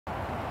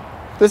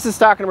This is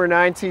stock number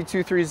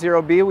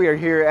 9T230B. We are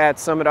here at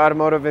Summit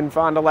Automotive in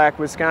Fond du Lac,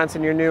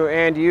 Wisconsin, your new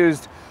and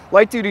used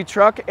light-duty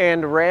truck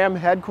and Ram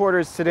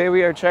headquarters. Today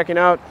we are checking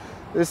out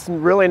this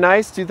really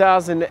nice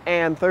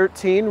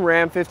 2013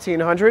 Ram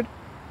 1500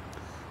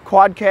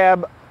 quad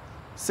cab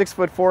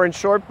 6'4"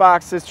 short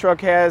box. This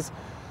truck has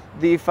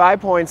the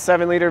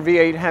 5.7 liter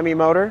V8 Hemi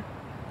motor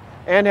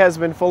and has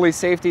been fully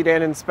safetied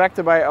and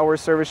inspected by our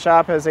service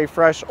shop. Has a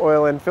fresh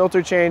oil and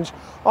filter change.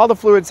 All the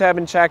fluids have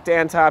been checked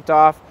and topped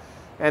off,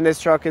 and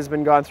this truck has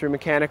been gone through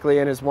mechanically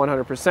and is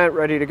 100%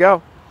 ready to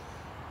go.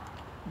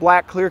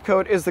 Black clear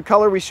coat is the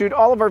color. We shoot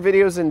all of our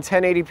videos in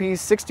 1080p,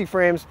 60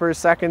 frames per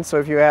second, so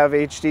if you have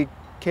HD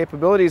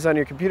capabilities on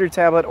your computer,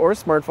 tablet, or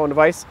smartphone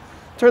device,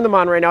 turn them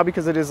on right now,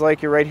 because it is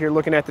like you're right here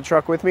looking at the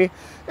truck with me,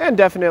 and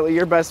definitely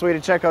your best way to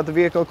check out the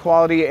vehicle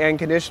quality and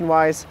condition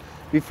wise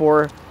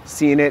before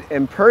seeing it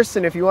in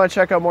person. If you want to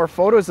check out more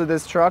photos of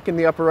this truck, in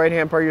the upper right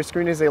hand part of your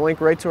screen is a link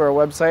right to our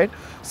website,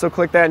 so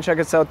click that and check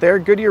us out there.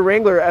 Goodyear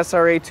Wrangler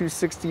SRA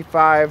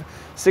 265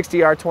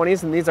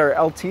 60R20s, and these are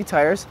LT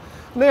tires,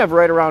 and they have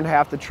right around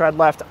half the tread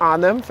left on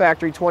them.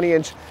 Factory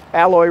 20-inch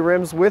alloy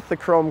rims with the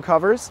chrome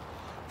covers.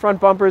 Front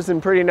bumper is in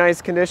pretty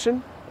nice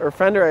condition, or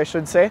fender I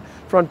should say.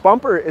 Front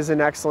bumper is in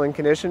excellent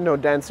condition, no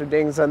dents or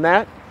dings on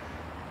that,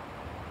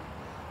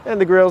 and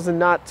the grill's in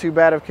not too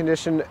bad of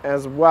condition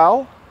as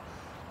well.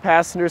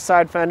 Passenger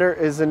side fender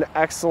is in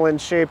excellent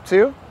shape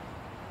too.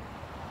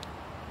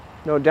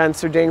 No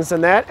dents or dings on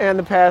that. And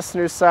the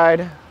passenger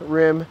side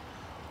rim,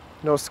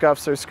 no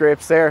scuffs or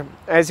scrapes there.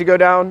 As you go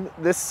down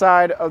this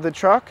side of the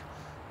truck,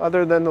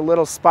 other than the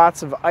little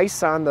spots of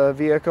ice on the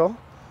vehicle,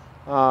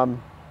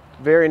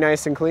 very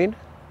nice and clean.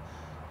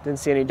 Didn't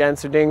see any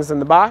dents or dings in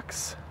the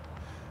box.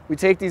 We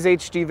take these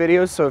HD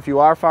videos, so if you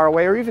are far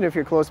away, or even if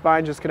you're close by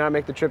and just cannot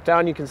make the trip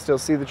down, you can still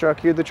see the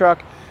truck, hear the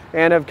truck,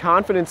 and have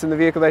confidence in the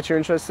vehicle that you're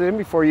interested in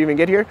before you even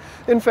get here.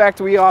 In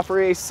fact, we offer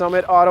a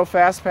Summit Auto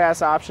Fast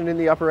Pass option in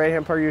the upper right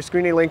hand part of your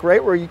screen, a link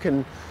right where you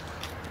can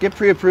get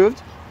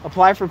pre-approved,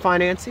 apply for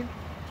financing,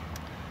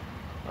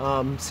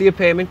 see a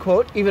payment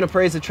quote, even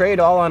appraise a trade,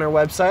 all on our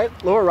website.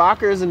 Lower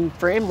rockers and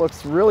frame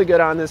looks really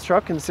good on this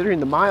truck considering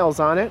the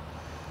miles on it,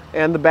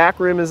 and the back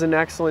rim is in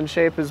excellent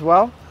shape as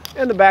well.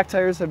 And the back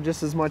tires have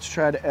just as much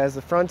tread as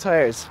the front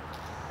tires.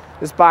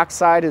 This box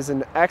side is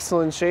in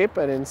excellent shape.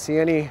 I didn't see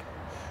any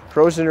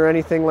corrosion or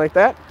anything like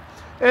that.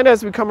 And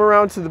as we come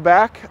around to the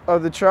back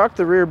of the truck,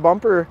 the rear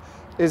bumper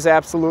is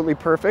absolutely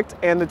perfect,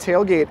 and the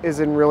tailgate is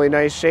in really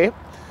nice shape.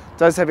 It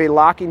does have a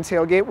locking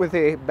tailgate with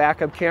a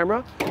backup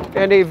camera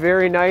and a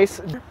very nice,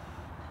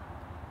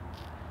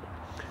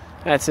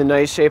 that's in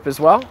nice shape as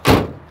well.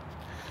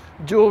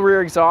 Dual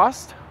rear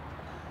exhaust,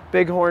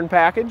 big horn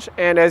package,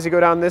 and as you go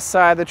down this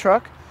side of the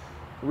truck,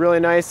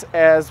 really nice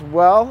as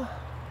well.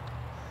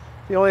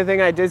 The only thing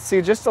I did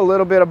see, just a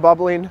little bit of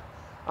bubbling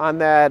on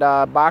that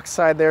box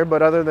side there,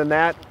 but other than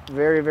that,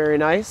 very, very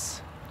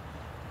nice.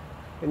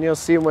 And you'll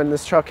see when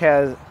this truck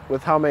has,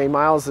 with how many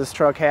miles this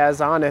truck has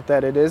on it,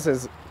 that it is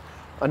as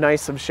a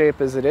nice of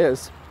shape as it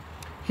is.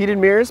 Heated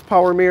mirrors,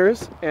 power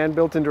mirrors, and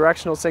built-in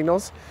directional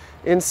signals.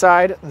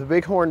 Inside, the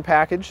big horn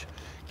package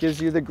gives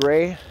you the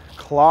gray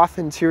cloth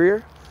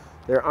interior.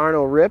 There are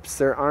no rips,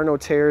 there are no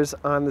tears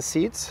on the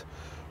seats.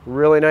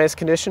 Really nice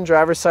condition.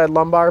 Driver's side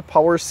lumbar,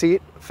 power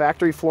seat,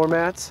 factory floor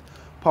mats,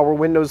 power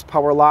windows,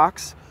 power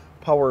locks,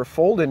 power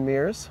fold-in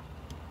mirrors.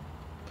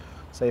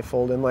 Say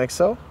fold in like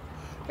so.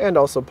 And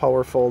also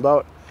power fold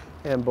out.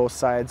 And both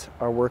sides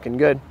are working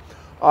good.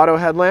 Auto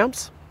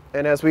headlamps.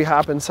 And as we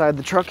hop inside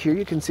the truck here,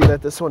 you can see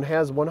that this one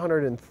has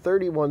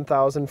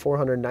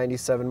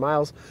 131,497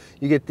 miles.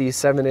 You get the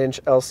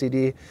 7-inch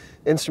LCD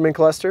instrument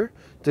cluster,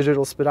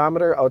 digital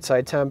speedometer,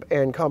 outside temp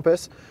and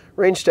compass,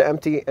 range to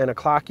empty, and a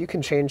clock. You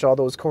can change all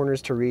those corners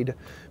to read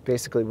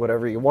basically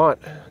whatever you want.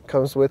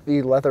 Comes with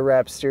the leather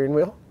wrapped steering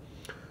wheel.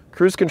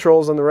 Cruise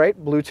controls on the right,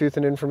 Bluetooth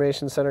and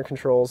information center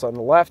controls on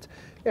the left,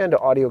 and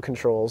audio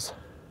controls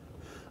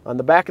on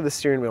the back of the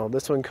steering wheel.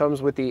 This one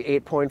comes with the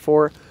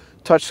 8.4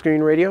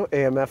 touchscreen radio,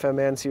 AM,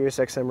 FM, and Sirius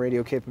XM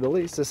radio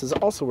capabilities. This is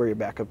also where your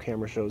backup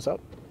camera shows up.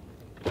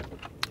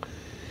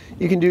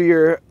 You can do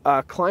your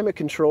climate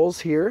controls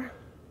here.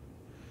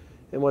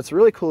 And what's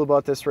really cool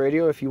about this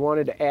radio, if you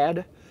wanted to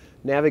add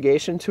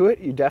navigation to it,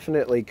 you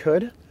definitely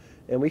could.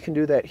 And we can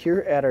do that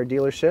here at our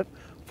dealership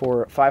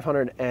for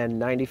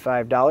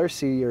 $595.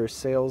 See your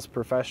sales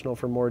professional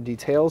for more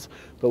details,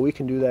 but we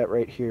can do that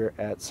right here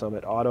at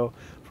Summit Auto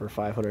for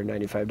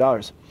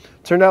 $595.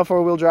 Turned out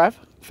four-wheel drive,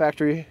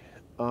 factory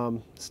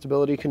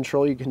stability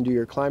control. You can do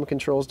your climate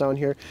controls down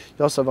here.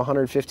 You also have a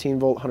 115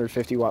 volt,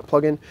 150 watt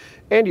plug-in,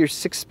 and your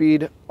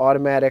 6-speed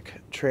automatic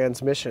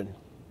transmission.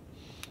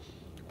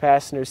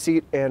 Passenger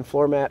seat and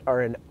floor mat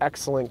are in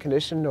excellent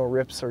condition. No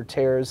rips or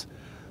tears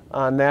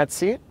on that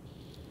seat.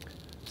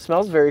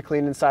 Smells very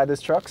clean inside this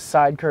truck.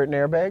 Side curtain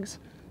airbags,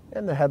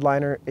 and the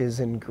headliner is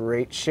in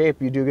great shape.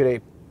 You do get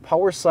a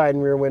power slide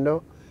and rear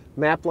window,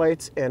 map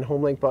lights, and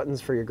Homelink buttons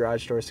for your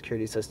garage door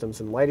security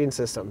systems and lighting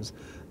systems.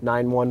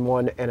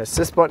 911 and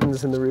assist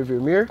buttons in the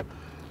rearview mirror.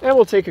 And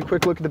we'll take a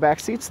quick look at the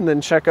back seats and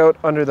then check out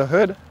under the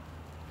hood.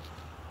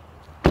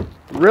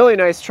 Really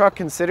nice truck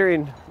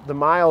considering the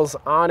miles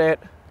on it.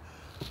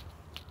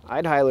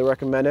 I'd highly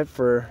recommend it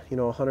for,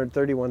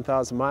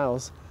 131,000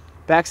 miles.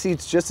 Back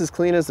seat's just as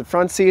clean as the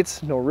front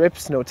seats, no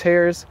rips, no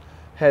tears.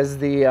 Has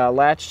the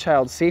Latch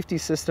child safety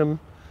system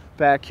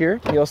back here.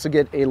 You also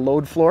get a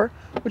load floor,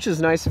 which is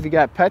nice if you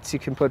got pets. You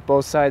can put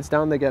both sides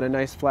down. They got a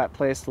nice flat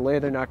place to lay.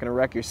 They're not going to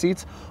wreck your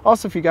seats.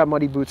 Also, if you got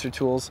muddy boots or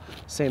tools,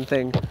 same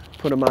thing.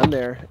 Put them on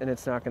there and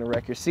it's not going to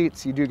wreck your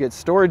seats. You do get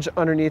storage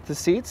underneath the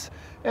seats,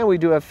 and we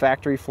do have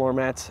factory floor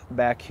mats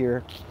back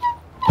here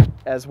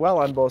as well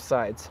on both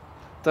sides.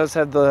 It does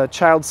have the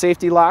child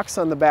safety locks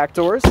on the back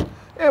doors.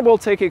 And we'll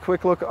take a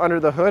quick look under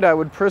the hood. I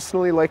would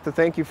personally like to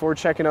thank you for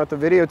checking out the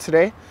video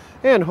today.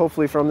 And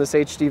hopefully from this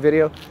HD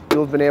video,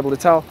 you'll have been able to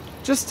tell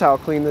just how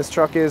clean this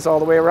truck is all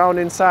the way around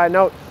inside and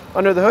out.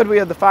 Under the hood, we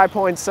have the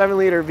 5.7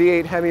 liter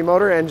V8 Hemi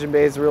motor. Engine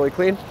bay is really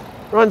clean,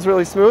 runs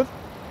really smooth.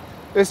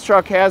 This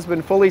truck has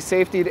been fully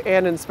safetied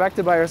and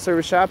inspected by our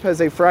service shop,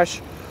 has a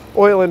fresh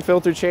oil and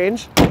filter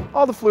change.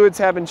 All the fluids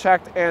have been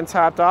checked and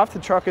topped off. The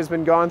truck has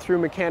been gone through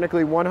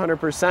mechanically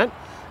 100%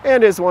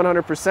 and is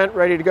 100%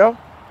 ready to go.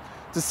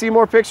 To see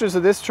more pictures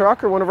of this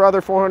truck or one of our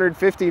other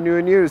 450 new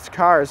and used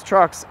cars,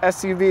 trucks,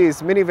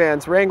 SUVs,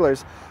 minivans,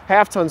 Wranglers,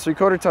 half tons,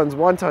 3/4 tons,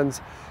 1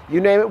 tons,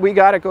 you name it, we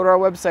got it. Go to our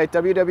website,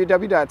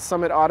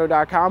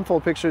 www.summitauto.com.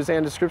 Full pictures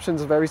and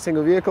descriptions of every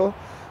single vehicle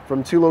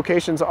from 2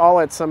 locations, all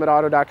at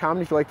summitauto.com.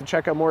 If you'd like to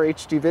check out more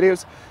HD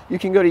videos, you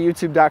can go to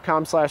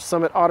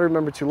youtube.com/summitauto.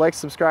 Remember to like,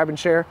 subscribe, and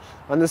share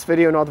on this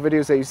video and all the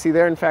videos that you see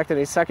there. In fact, in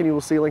a second, you will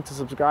see a link to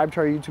subscribe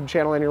to our YouTube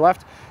channel on your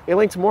left, a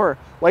link to more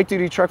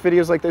light-duty truck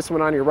videos like this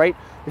one on your right.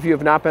 If you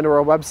have not been to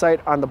our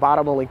website, on the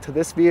bottom, a link to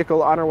this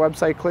vehicle on our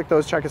website. Click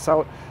those, check us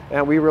out,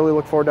 and we really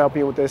look forward to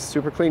helping you with this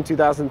super clean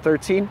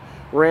 2013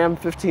 Ram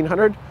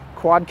 1500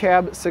 quad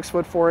cab,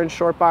 6'4"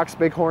 short box,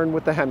 big horn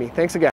with the Hemi. Thanks again.